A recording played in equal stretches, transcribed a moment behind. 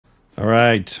All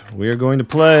right, we are going to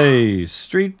play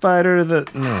Street Fighter. No,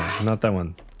 not that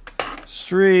one.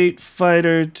 Street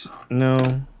Fighter.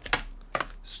 No.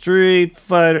 Street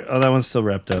Fighter. Oh, that one's still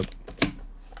wrapped up.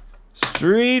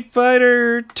 Street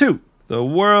Fighter 2, the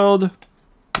World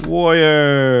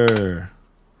Warrior.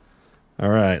 All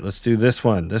right, let's do this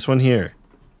one. This one here.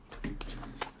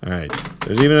 All right,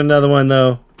 there's even another one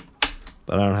though,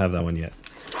 but I don't have that one yet.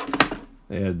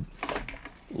 They had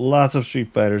lots of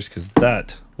Street Fighters because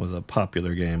that was a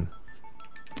popular game.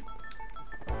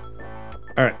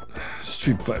 All right,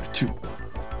 Street Fighter 2,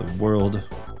 the World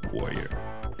Warrior.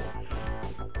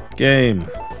 Game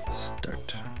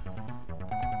start.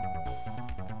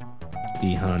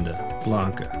 E Honda,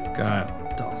 Blanca,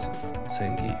 Guile, Dawson,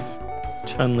 Zangief,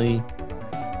 Chun-Li,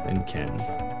 and Ken.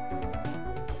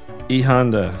 E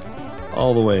Honda,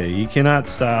 all the way. You cannot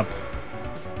stop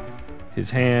his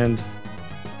hand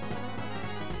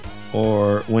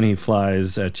or when he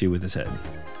flies at you with his head.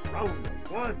 Round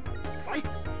 1, fight!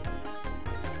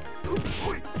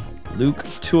 Luke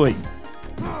Choi.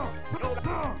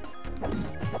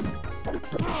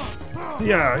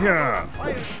 Yeah.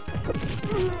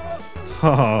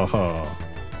 Oh,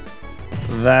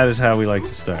 that is how we like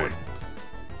to start.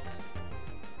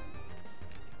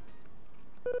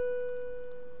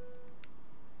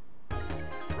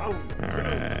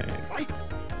 Alright.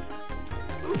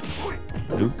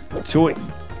 Luke Choi.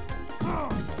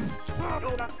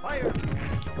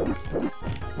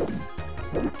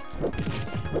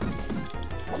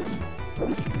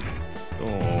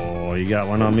 Oh, you got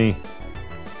one on me.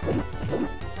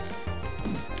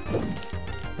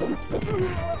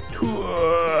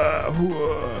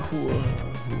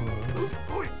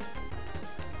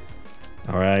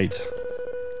 All right.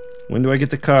 When do I get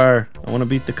the car? I want to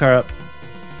beat the car up.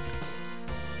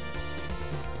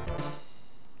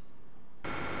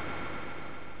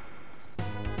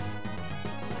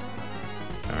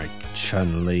 All right,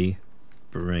 Chun-Li,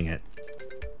 bring it.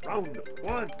 Round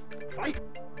 1, fight!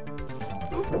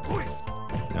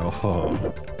 Oh.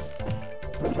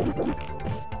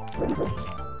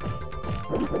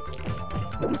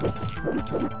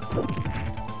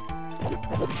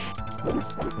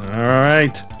 All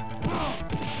right.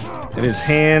 It is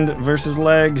hand versus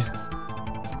leg.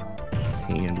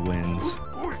 Hand wins.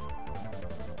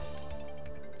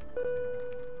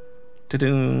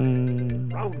 Ta-doom.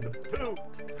 Round 2,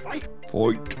 fight!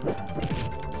 Fight.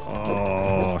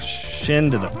 Oh,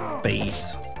 shin to the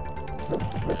face.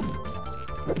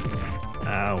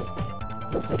 Ow.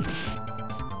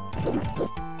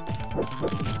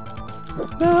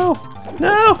 No!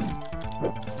 No!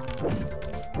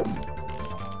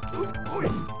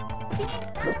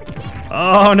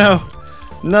 Oh no!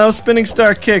 No spinning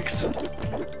star kicks!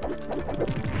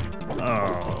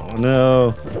 Oh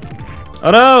no!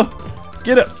 Oh no!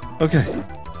 Get it! Okay.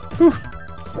 Whew.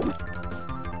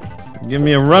 Give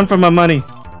me a run for my money.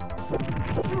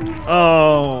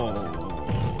 Oh.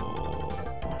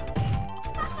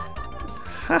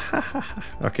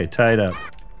 Okay, tied up.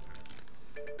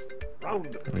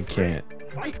 We can't.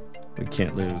 We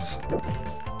can't lose.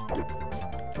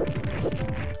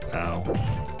 Ow.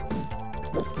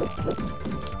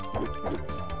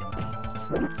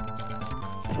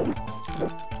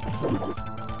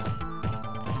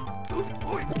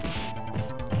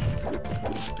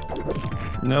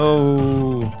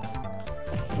 No.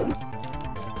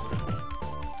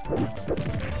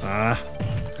 Ah.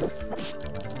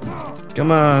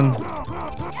 Come on.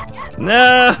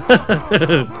 No.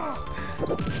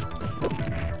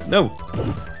 No.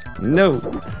 No.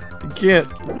 You can't.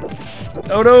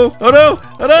 Oh no. Oh no.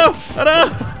 Oh no. Oh no.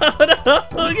 Oh no.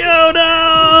 Oh no.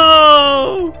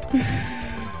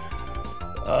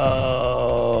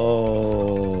 Oh.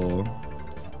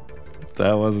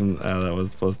 That wasn't how that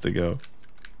was supposed to go.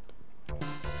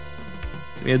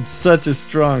 We had such a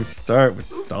strong start with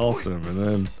Dawson, and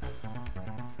then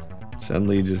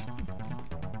Chun-Li just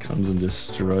comes and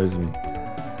destroys me.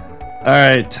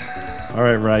 Alright,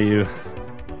 Ryu.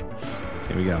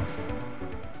 Here we go.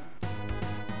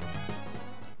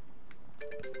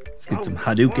 Let's get some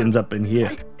Hadoukens up in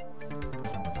here.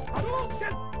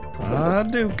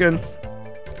 Hadouken.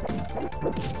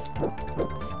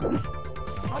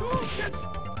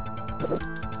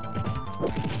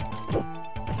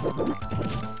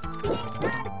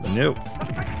 Nope.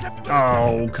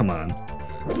 Oh, come on.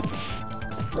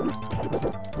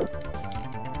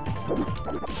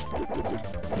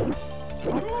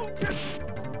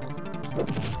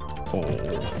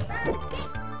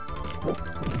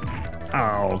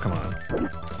 Oh, come on.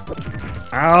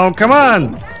 Oh, come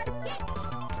on!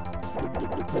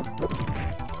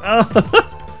 Oh.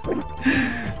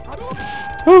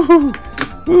 Woo!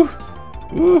 Woo!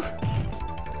 Woo!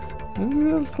 Ooh,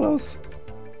 that was close.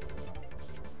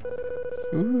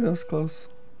 Ooh, that was close.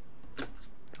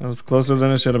 That was closer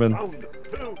than it should have been. Round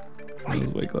 2, That fight! was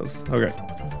way close. Okay.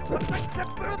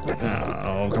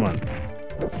 Oh, come on.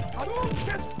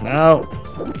 No!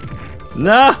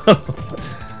 No!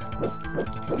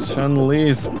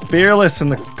 Chun-Li's fearless in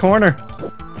the corner.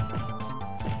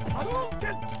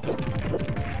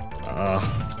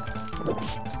 Oh.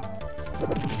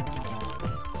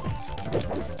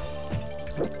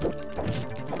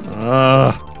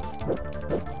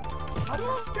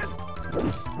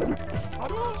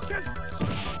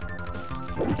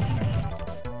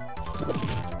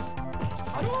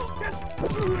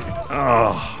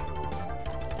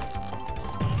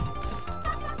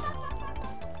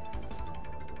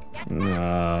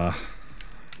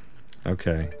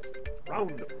 Okay.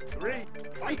 Round 3,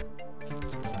 fight!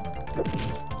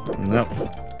 No.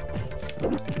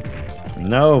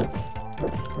 No.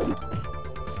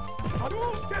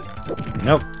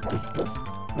 Nope.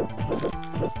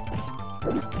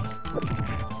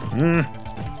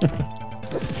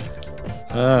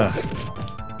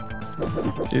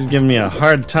 She's giving me a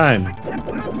hard time.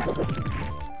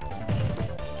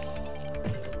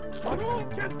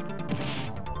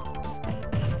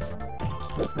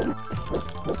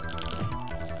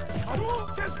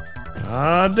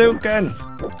 Dukin!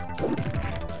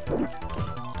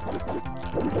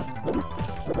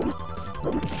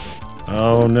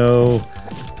 Oh no.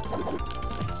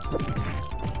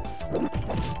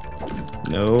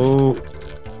 No.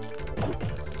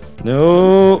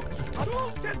 No.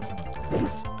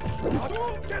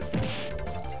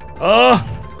 Oh!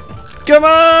 Come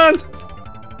on!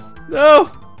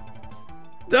 No!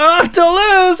 Oh, to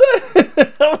lose!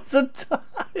 That was a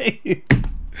tie!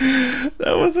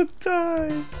 That was a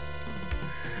tie!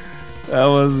 That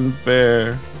wasn't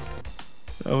fair.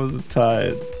 That was a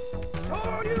tie.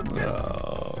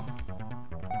 Oh.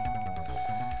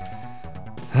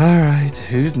 Alright,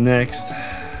 who's next?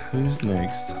 Who's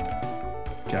next?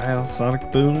 Guile,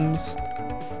 Sonic Booms?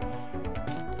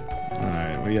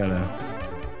 Alright, we're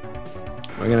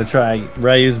gonna try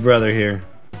Ryu's brother here.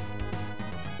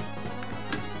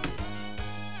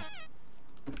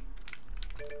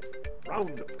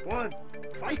 Round 1,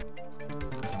 fight!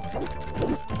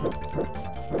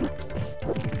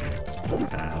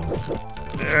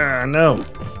 Ow. No.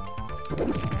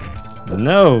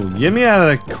 No, get me out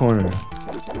of that corner.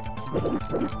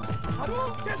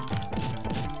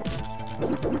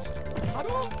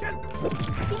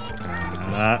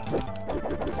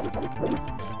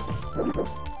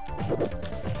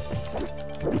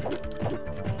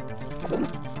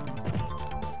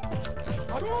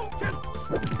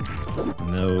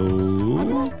 No.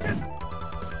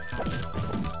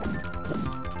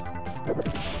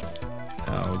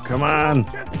 Oh, come on.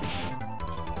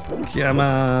 Come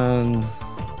on.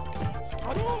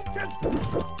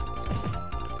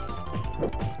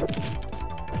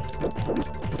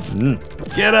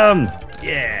 Get him!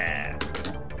 Yeah!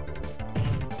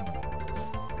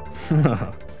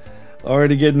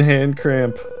 Already getting hand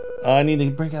cramp. Oh, I need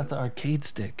to break out the arcade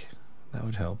stick. That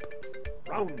would help.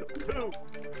 Round 2,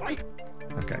 fight!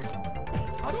 Okay.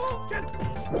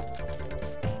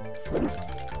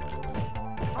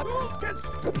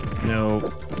 No.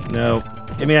 No.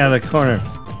 Get me out of the corner.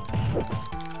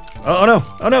 Oh no!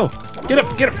 Oh no! Get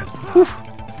him! Get him! Whew.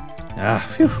 Ah,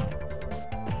 phew.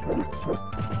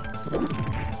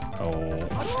 Oh.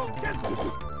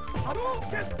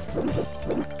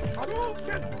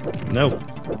 Nope.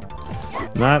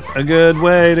 Not a good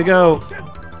way to go.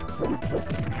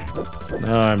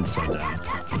 No, I'm so done.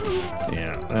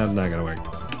 Yeah, that's not gonna work.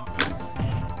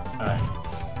 Alright.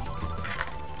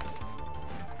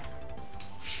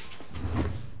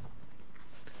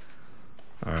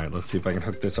 Alright, let's see if I can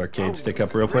hook this arcade stick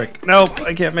up real quick. Nope,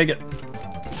 I can't make it.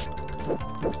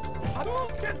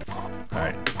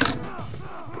 Alright.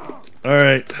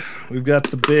 Alright, we've got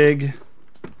the big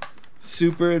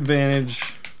Super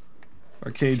Advantage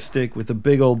arcade stick with the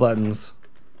big old buttons.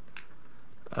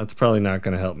 That's probably not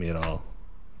going to help me at all.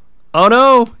 Oh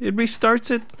no! It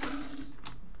restarts it!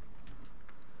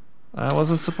 That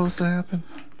wasn't supposed to happen.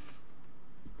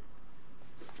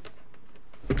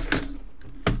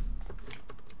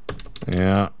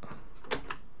 Yeah.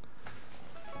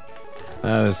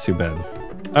 That is too bad.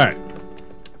 Alright.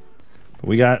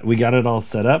 We got it all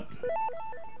set up.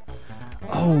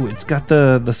 Oh, it's got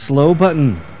the slow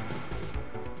button.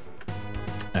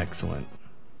 Excellent.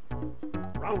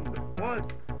 Round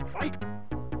 1, fight!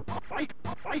 Fight!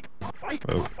 Fight! Fight!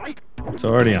 Oh, Fight! it's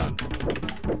already on.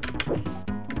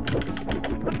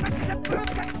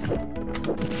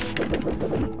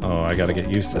 Oh, I gotta get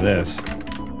used to this.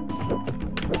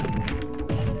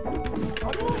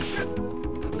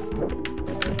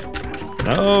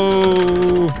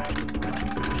 No!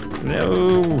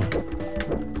 No!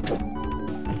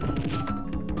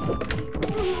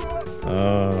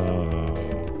 Oh.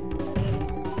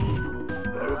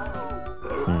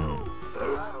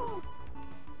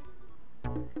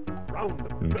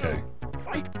 Okay.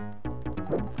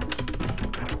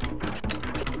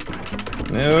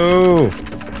 No!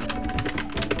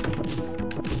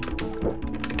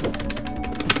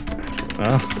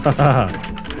 Ah,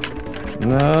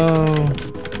 no!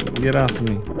 Get off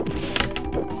me.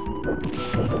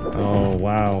 Oh,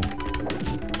 wow.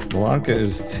 Blanca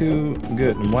is too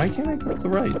good. And why can't I go to the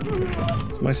right?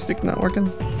 Is my stick not working?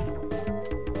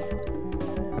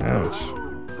 Ouch.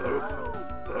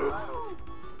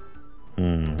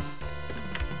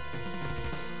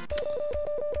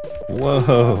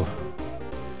 Whoa.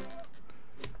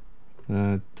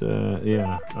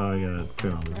 Yeah. Oh, I gotta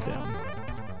turn all this down.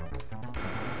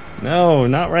 No,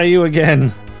 not Ryu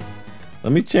again.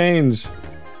 Let me change.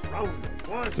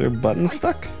 Is there a button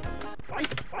stuck? Fight,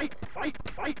 fight, fight,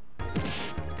 fight.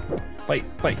 Fight,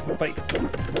 fight, fight.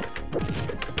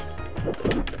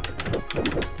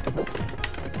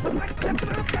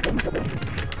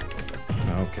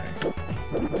 Okay.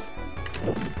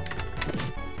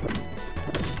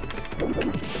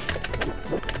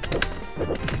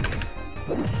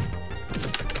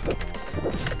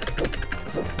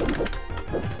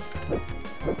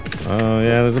 Oh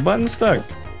yeah, there's a button stuck.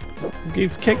 It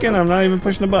keeps kicking, I'm not even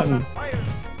pushing the button.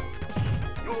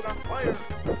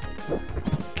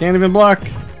 Can't even block.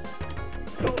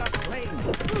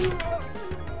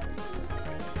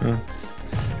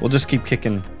 We'll just keep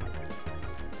kicking.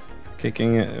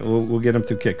 Kicking it. We'll get him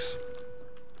through kicks.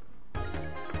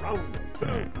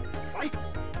 Right.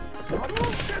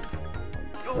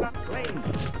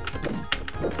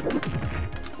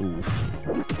 Oof.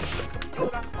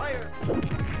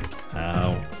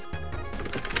 Ow.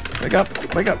 Wake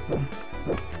up! Wake up!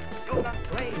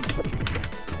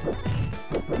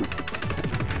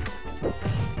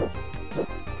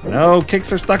 No,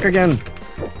 kicks are stuck again.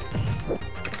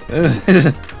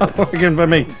 It's not working for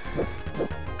me.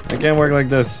 I can't work like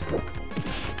this.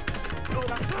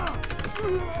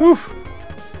 Whew.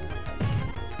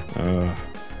 I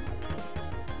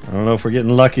don't know if we're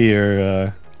getting lucky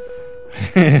or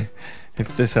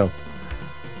if this helped.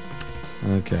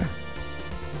 Okay.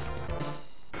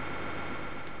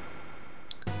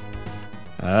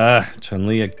 Ah,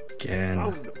 Chun-Li again.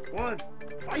 Round one,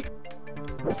 fight.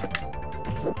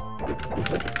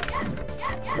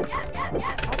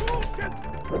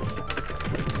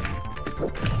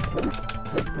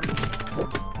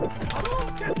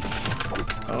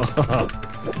 Oh,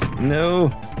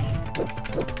 no.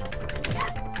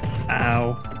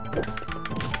 Ow.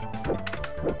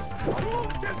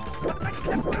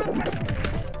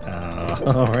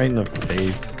 Oh, right in the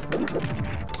face.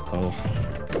 Oh.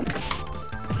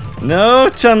 No,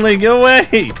 Chun-Li, go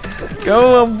away!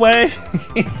 Go away!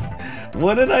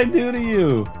 What did I do to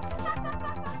you?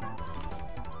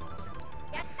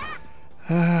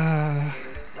 Round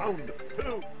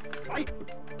two, fight.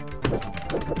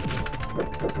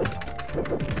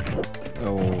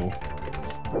 Oh.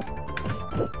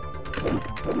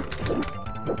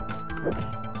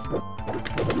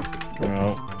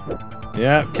 No.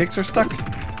 Yeah, kicks are stuck.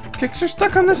 Kicks are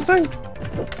stuck on this thing.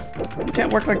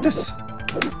 Can't work like this.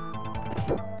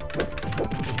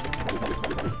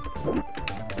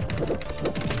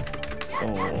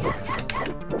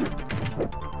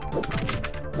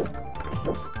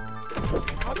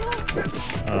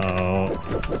 Oh.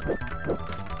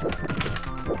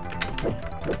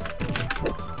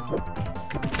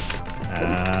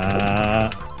 Oh.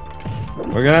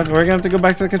 We're gonna have to go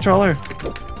back to the controller.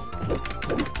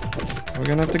 We're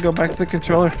gonna have to go back to the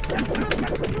controller.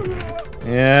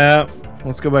 Yeah,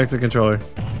 let's go back to the controller.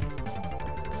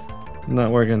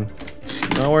 Not working.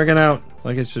 Not working out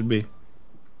like it should be.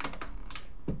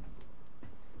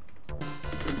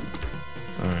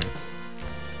 Alright.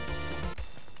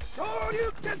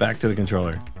 Back to the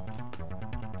controller.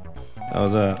 That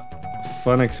was a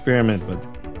fun experiment, but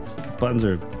buttons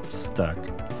are stuck.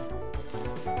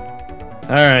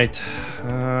 Alright.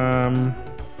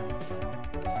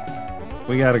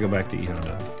 We gotta go back to E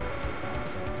Honda.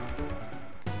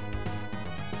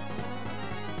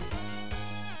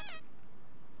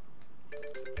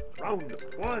 Round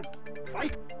one,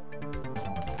 fight.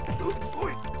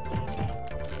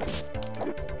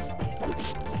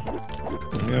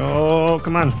 Oh,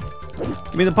 come on.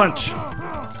 Give me the punch.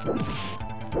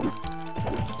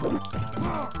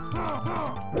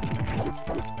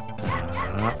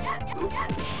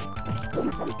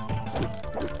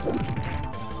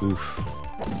 Oof.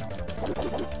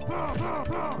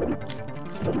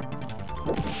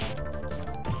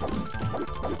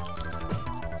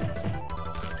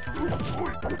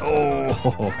 Oh.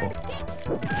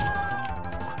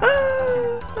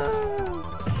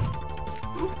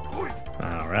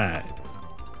 All right.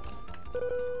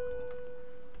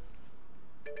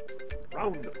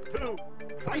 Round 2.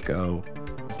 Let's go.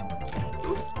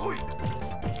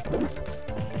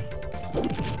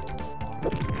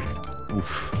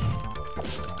 Oof.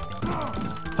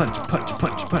 Punch, punch,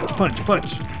 punch, punch, punch,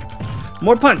 punch.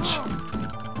 More punch.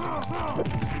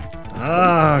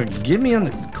 Ah, get me on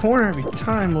the corner every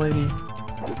time, lady.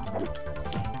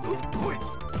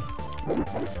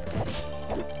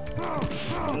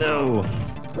 No.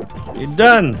 You're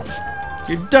done.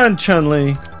 You're done,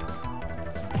 Chun-Li.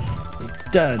 You're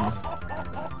done.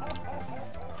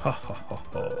 Ho, ho, ho,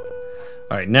 ho.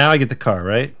 All right, now I get the car,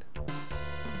 right?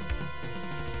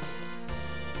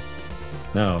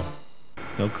 No.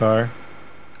 No car.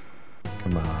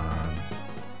 Come on.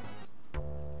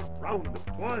 Round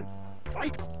 1.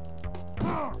 Fight.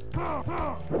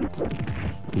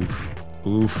 Oof.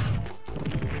 Oof.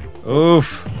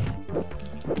 Oof.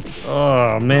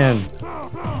 Oh, man.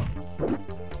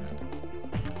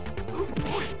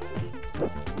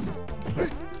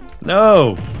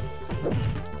 No.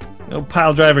 No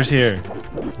pile drivers here.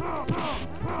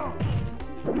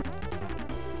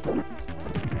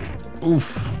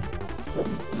 Oof.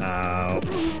 Ow.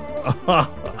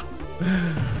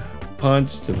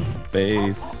 Punch to the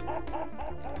face.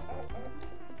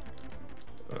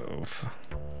 Oof.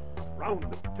 Round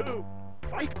 2.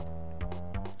 Fight.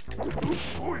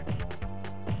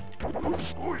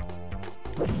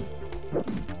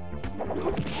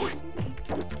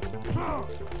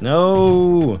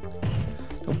 No.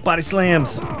 No body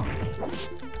slams.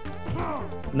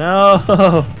 No.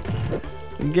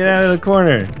 Get out of the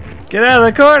corner. Get out of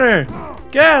the corner.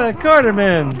 Get out of the corner,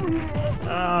 man.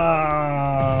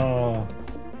 Oh.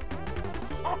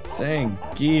 Saying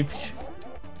geep.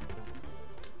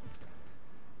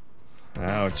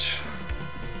 Ouch.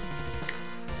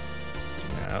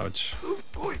 Ouch.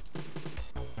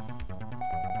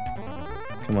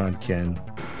 Come on, Ken.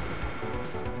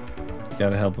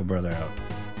 Gotta help a brother out.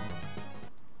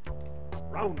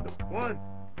 Round 1.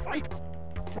 Fight.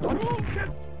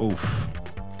 Oof.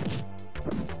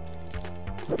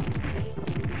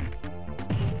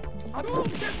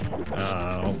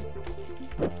 Oh.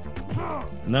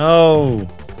 No.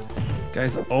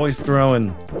 Guy's always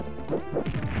throwing.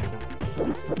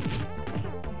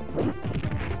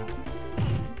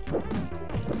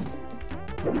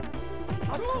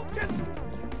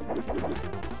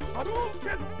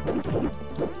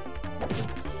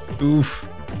 Oof.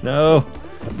 No.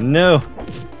 No.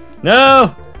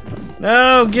 No.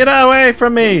 No. Get away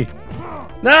from me.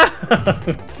 No.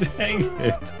 Dang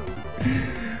it.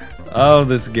 Oh,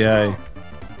 this guy.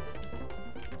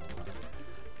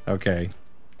 Okay.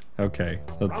 Okay.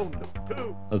 Let's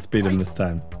beat him this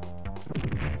time.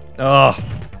 Oh.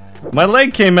 My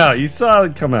leg came out. You saw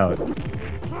it come out.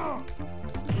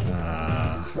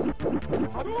 Ah.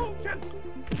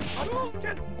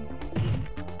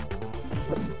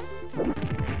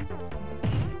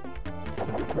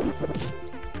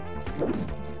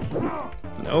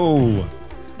 No.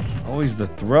 Always the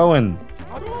throwing.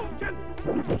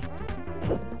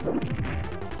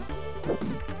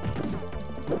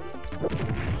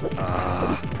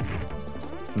 Ah.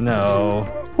 No.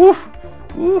 Woo.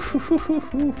 Woo.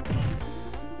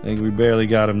 I think we barely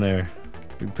got him there.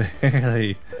 We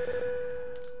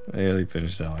barely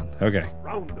finished that one. Okay.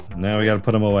 Now we gotta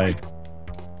put him away.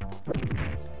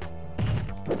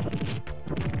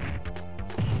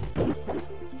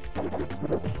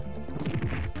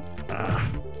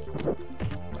 Ah.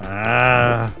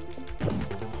 Ah.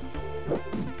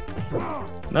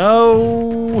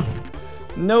 No.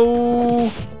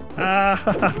 No. Ah.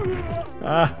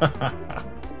 Ah.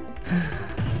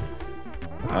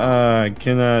 I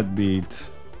cannot beat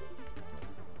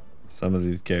some of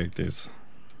these characters.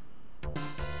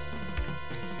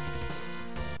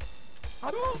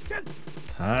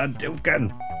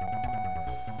 Hadouken!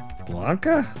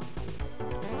 Blanca?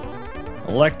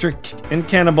 Electric and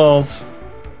cannonballs.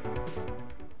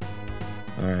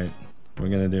 Alright, we're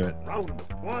gonna do it. Round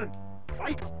 1.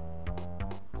 Fight.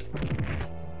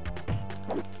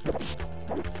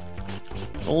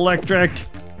 Electric!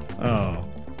 Oh.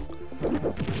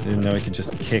 Didn't know I could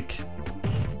just kick.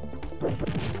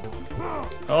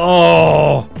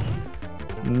 Oh!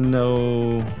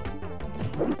 No.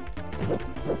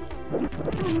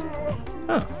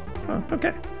 Oh, oh,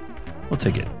 okay. We'll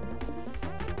take it.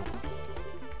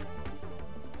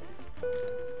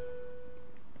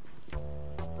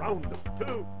 Round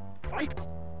 2, fight!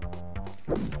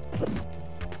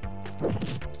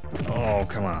 Oh,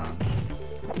 come on.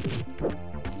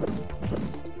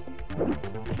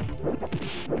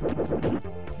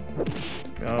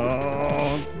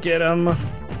 Oh, get him.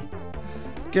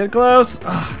 Get close.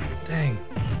 Oh, dang.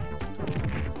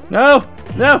 No,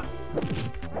 no.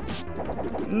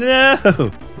 No.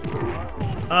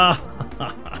 Ah.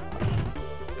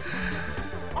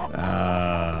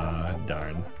 Ah,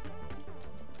 darn.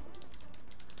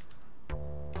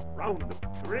 Round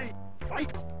 3,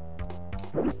 fight!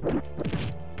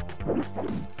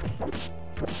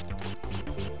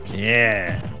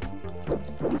 Yeah.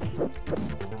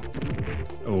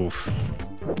 Oof.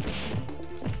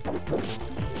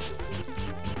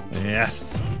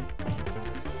 Yes.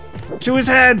 To his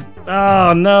head.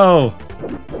 Oh no.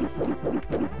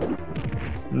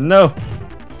 No.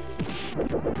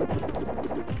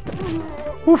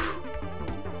 Whew.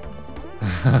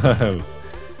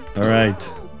 All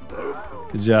right.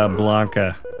 Good job,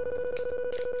 Blanca.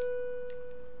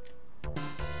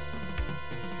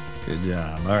 Good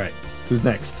job. All right. Who's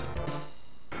next?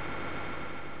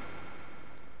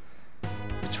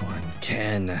 Which one?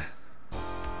 Ken.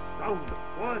 Round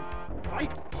 1,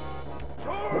 fight!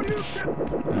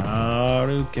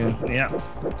 Haruken. Yeah.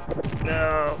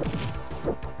 No.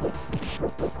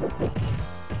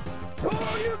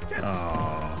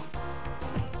 Oh.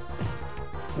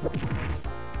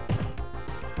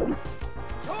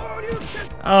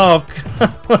 Oh.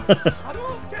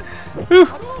 Whew.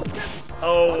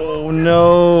 Oh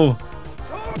no.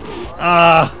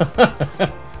 Ah.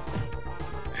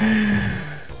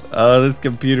 Oh, this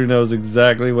computer knows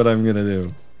exactly what I'm gonna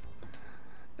do.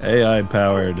 AI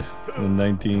powered in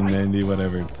 1990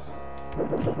 whatever.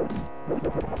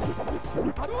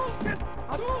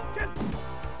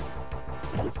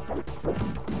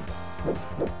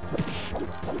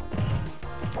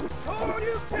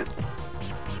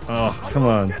 Oh, come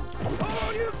on.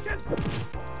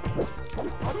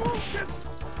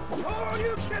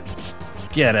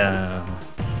 Get him.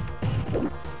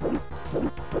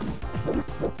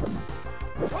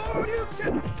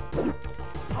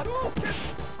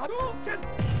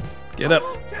 Get up.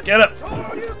 Get up.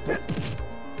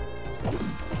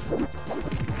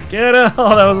 Get up.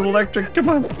 Oh, that was electric. Come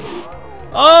on.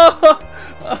 Oh.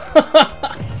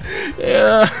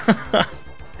 Yeah.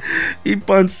 He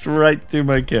punched right through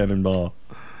my cannonball.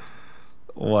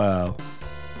 Wow.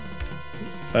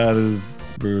 That is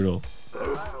brutal.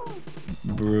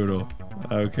 Brutal.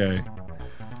 Okay.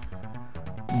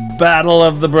 Battle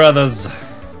of the Brothers.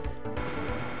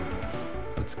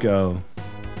 Let's go.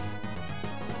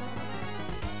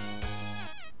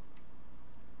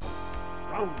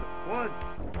 Round 1,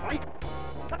 fight!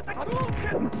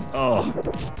 Oh.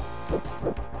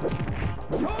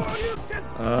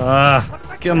 Ah,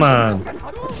 come on.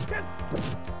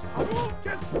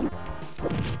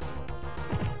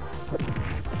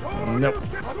 Nope.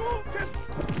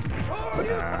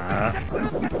 Ah.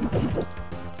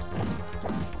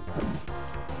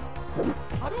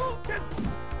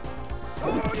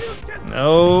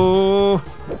 No.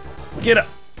 Get up.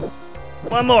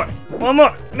 One more. One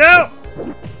more. No.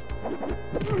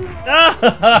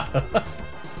 Ah.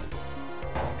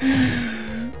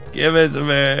 Give it to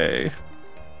me.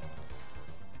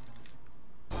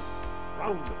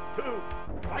 Round 2,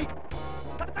 fight!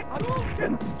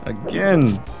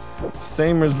 Again.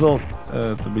 Same result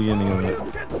at the beginning of the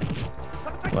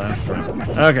last round.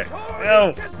 Okay.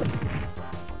 Go.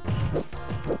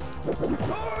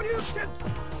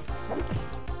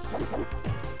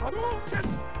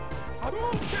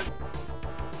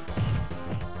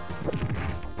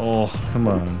 Oh, come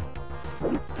on.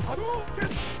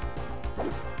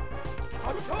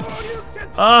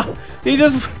 Ah, he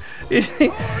just...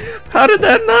 How did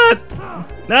that not?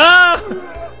 No!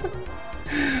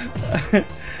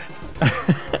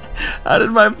 How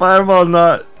did my fireball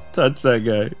not touch that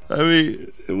guy? I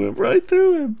mean, it went right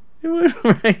through him. It went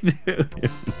right through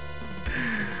him.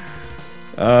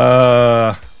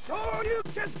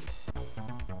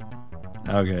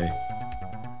 Okay.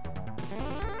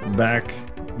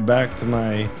 Back to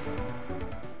my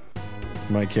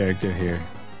character here.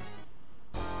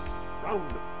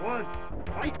 Round 1,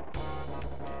 fight!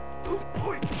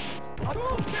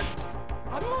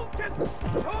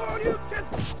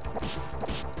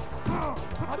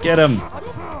 Get him!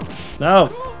 No!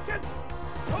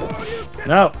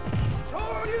 No!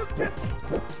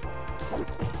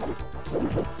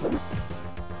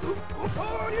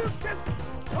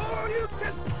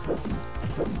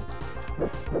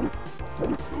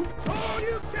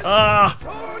 Ah!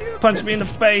 Punch me in the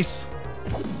face!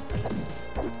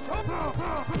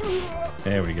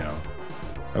 There we go.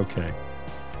 Okay.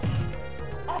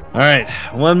 Alright,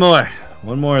 one more.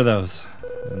 One more of those.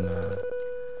 And,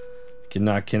 can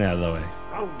knock Ken out of the way.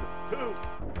 Round 2,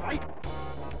 fight!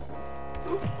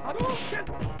 Hadouken!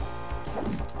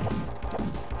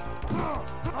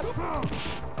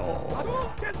 Oh.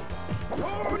 Hadouken!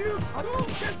 Shoryuken!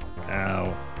 Hadouken!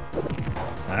 Ow.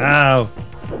 Ow.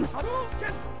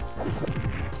 Hadouken!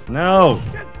 No.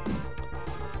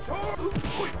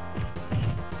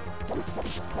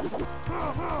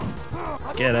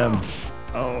 Get him.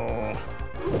 Oh.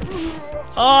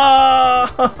 Oh.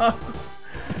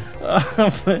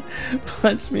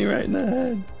 Punch me right in the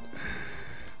head.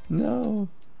 No.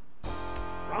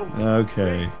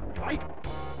 Okay.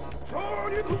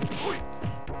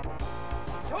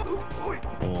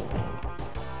 Oh.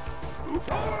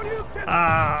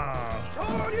 Ah.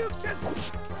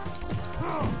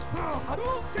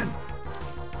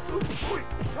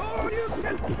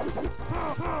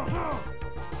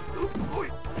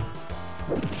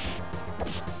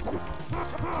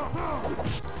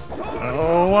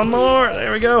 Oh, one more.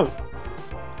 There we go.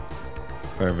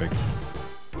 Perfect.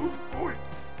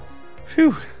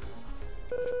 Phew.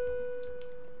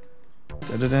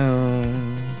 Da-da-da.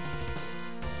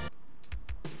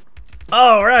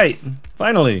 All right.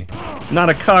 Finally. Not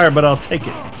a car, but I'll take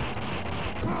it.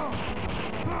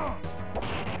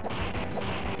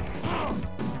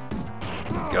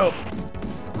 Go.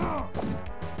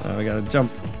 Oh, we gotta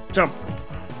jump. Jump.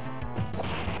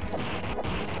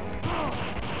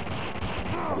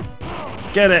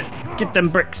 Get it. Get them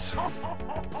bricks. All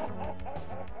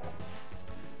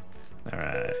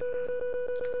right.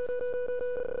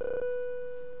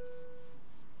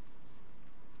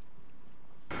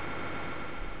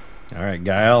 All right,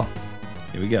 Guile.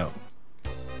 Here we go.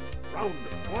 Round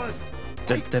 1.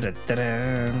 Da, da, da, da,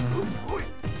 da.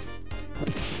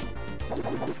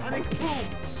 Sonic boom.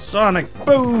 Sonic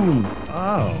boom!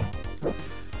 Oh.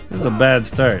 This is a bad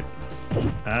start.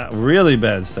 Really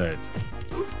bad start.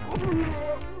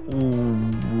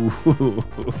 Ooh.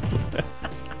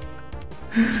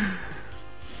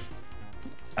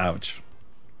 Ouch.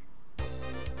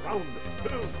 Round 2.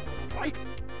 Fight.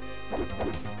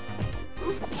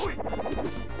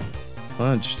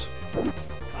 Punched.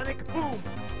 Sonic boom.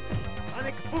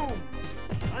 Sonic boom.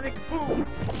 Sonic boom.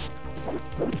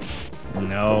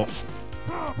 No.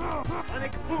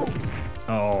 Sonic boom.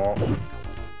 Oh.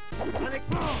 Sonic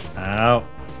boom. Ow.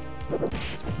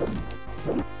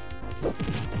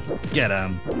 Get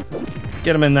him.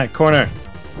 Get him in that corner.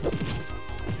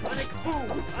 Sonic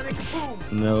boom. Sonic boom.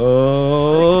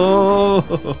 No.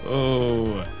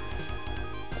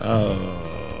 Oh.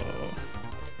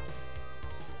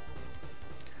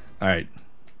 Alright.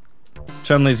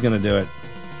 Chun-Li's gonna do it.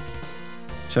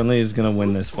 Chun-Li is gonna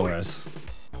win this for us.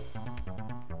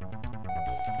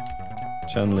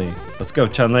 Chun-Li. Let's go,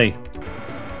 Chun-Li.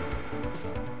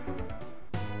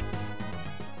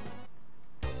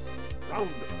 Round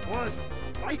 1.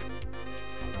 Fight.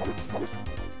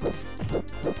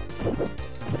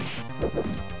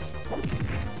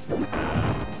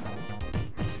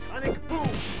 Sonic boom.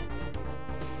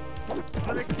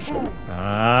 Sonic boom.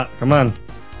 Come on.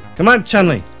 Come on,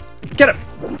 Chun-Li. Get him.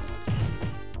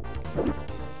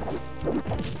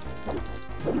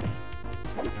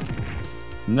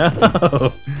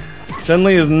 No.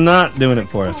 Chun-Li is not doing it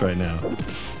for us right now.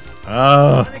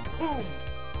 Oh. Sonic boom.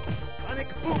 Sonic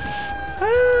boom.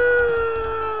 Ah.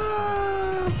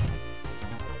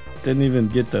 Didn't even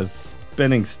get the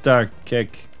spinning star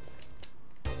kick.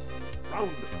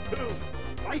 Round 2.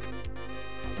 Fight.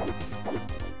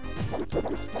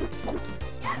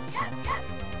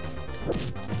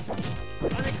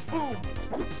 Sonic boom.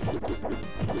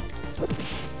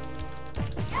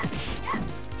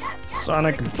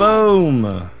 Sonic boom.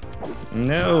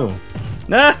 No.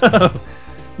 No.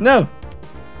 No.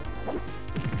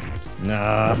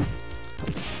 Nah.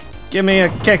 Give me a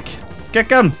kick. Kick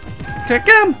him. Kick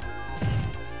him.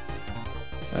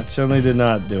 Chun-Li did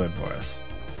not do it for us.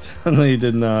 Chun-Li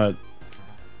did not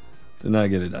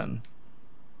get it done.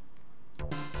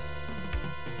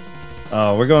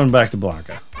 Oh, we're going back to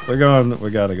Blanca. We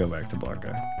gotta go back to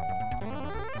Blanca.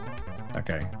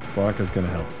 Okay, Blanca's gonna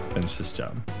help finish this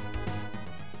job.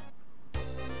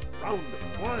 Round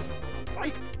 1.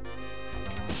 Fight.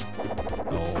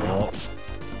 Oh.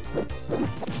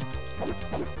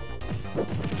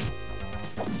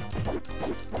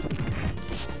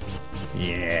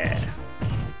 Yeah.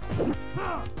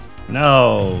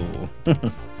 No.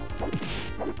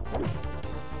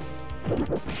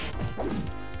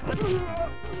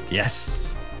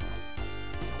 Yes!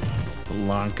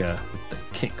 Blanca with the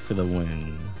kick for the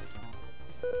win.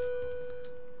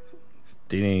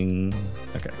 Ding.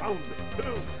 Okay. Round 2,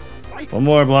 fight! One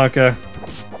more, Blanca.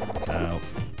 Ow.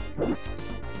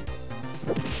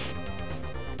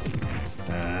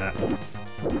 Ah.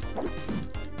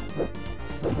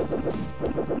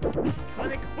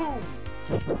 Sonic boom!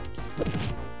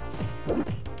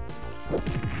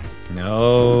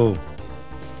 No.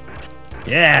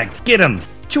 Yeah, get him!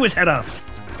 Chew his head off!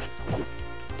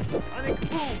 Sonic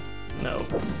boom! No.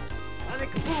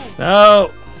 Sonic boom!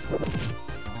 No!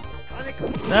 Sonic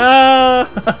boom! No!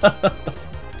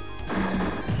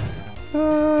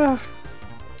 Ah.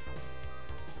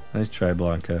 Nice try,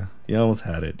 Blanca. You almost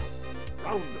had it.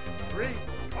 Round 3,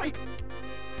 fight!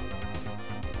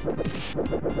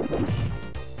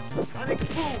 Sonic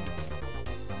boom!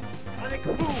 Sonic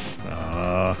boom!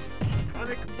 Ah.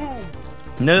 Sonic boom!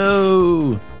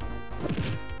 No!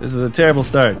 This is a terrible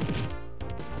start.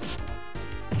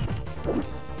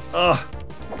 Ugh.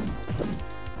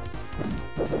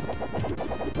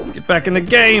 Get back in the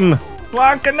game!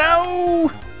 Blanca,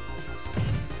 no!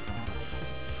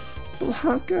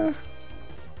 Blanca.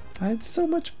 I had so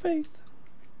much faith.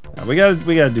 We gotta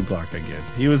do Blanca again.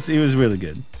 He was really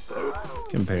good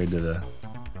compared to the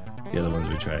other ones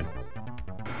we tried.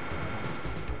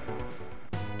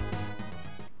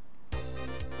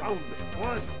 Round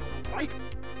 1, fight!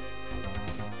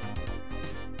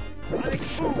 Sonic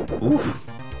boom! Oof.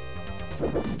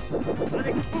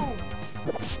 Sonic boom!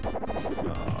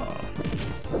 Oh.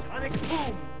 Sonic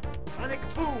boom! Sonic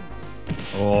boom!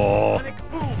 Oh. Sonic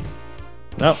boom!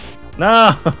 No.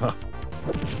 No.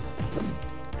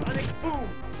 Sonic boom!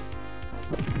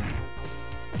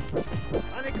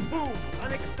 Sonic boom!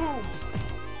 Sonic boom!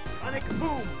 Sonic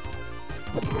boom!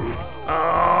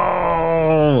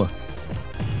 Oh.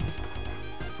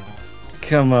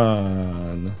 Come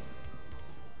on.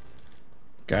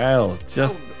 Guile,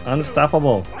 just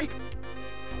unstoppable. Fight!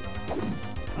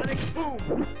 Sonic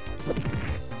boom!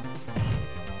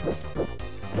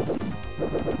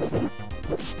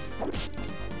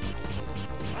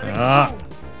 Sonic Ah.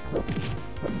 boom!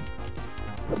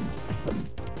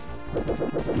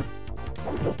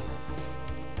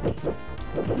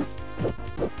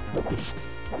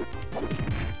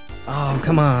 Oh,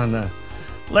 come on.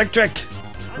 Electric.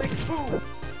 Sonic boom!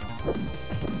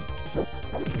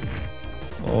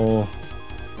 Oh.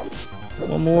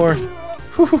 One more.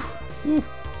 Whew. Whew.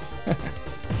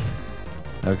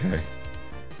 Okay.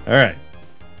 All right.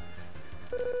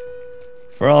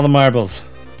 For all the marbles.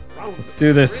 Round Let's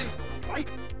do this. 3, fight!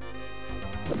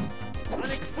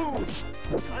 Sonic boom!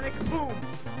 Sonic boom!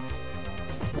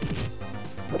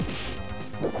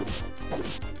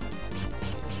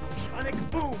 Sonic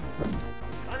boom!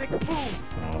 Sonic boom!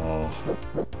 Oh.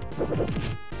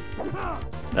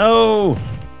 No.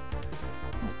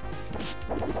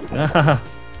 Nah.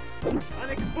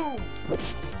 Sonic boom!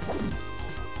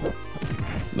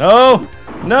 No.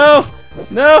 No.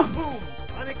 No. Boom!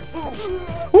 Sonic boom!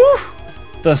 Woo.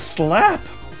 The slap.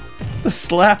 The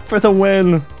slap for the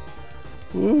win.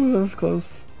 Ooh, that was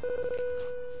close.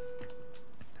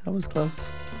 That was close.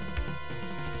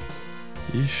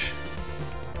 Yeesh.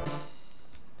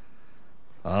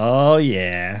 Oh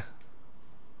yeah.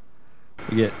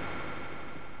 We get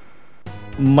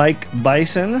Mike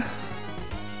Bison,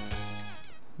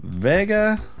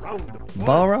 Vega, Round 1,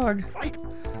 Balrog. fight!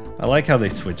 I like how they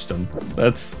switched them.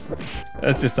 That's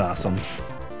just awesome.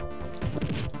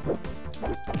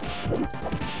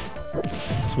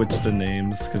 Switch the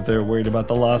names because they're worried about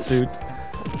the lawsuit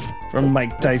from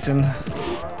Mike Tyson.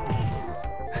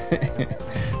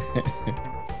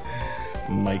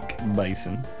 Mike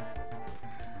Bison.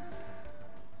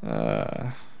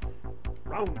 Round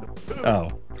 2,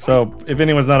 Oh, so if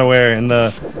anyone's not aware, in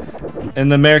the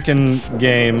American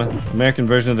American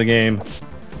version of the game,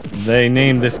 they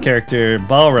named this character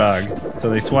Balrog. So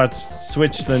they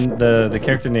switched the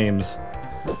character names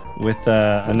with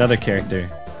another character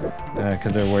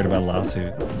because they're worried about a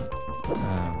lawsuit.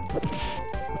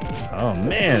 Oh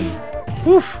man!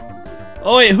 Woof!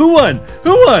 Oh wait, who won?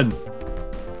 Who won?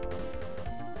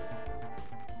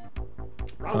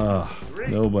 round Oh, 3,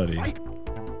 nobody. fight!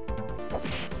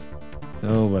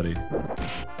 Nobody.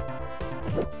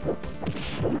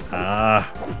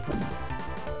 Ah.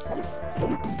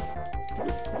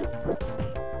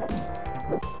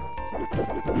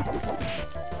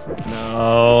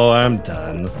 No, I'm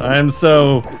done. I'm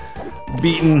so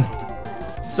beaten.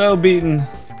 So beaten.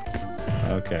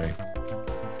 Okay.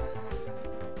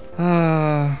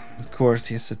 Of course,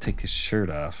 he has to take his shirt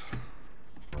off.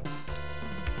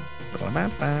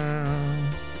 Ba-ba-ba.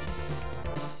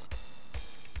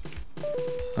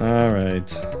 All right.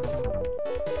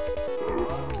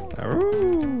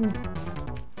 Aroo.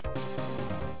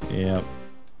 Yep.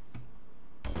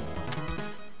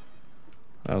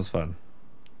 That was fun.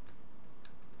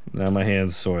 Now my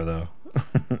hand's sore though.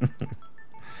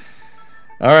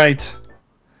 All right.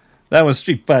 That was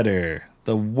Street Fighter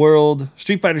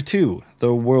 2,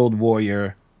 The World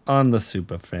Warrior on the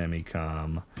Super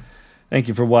Famicom. Thank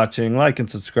you for watching. Like and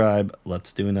subscribe.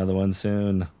 Let's do another one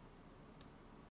soon.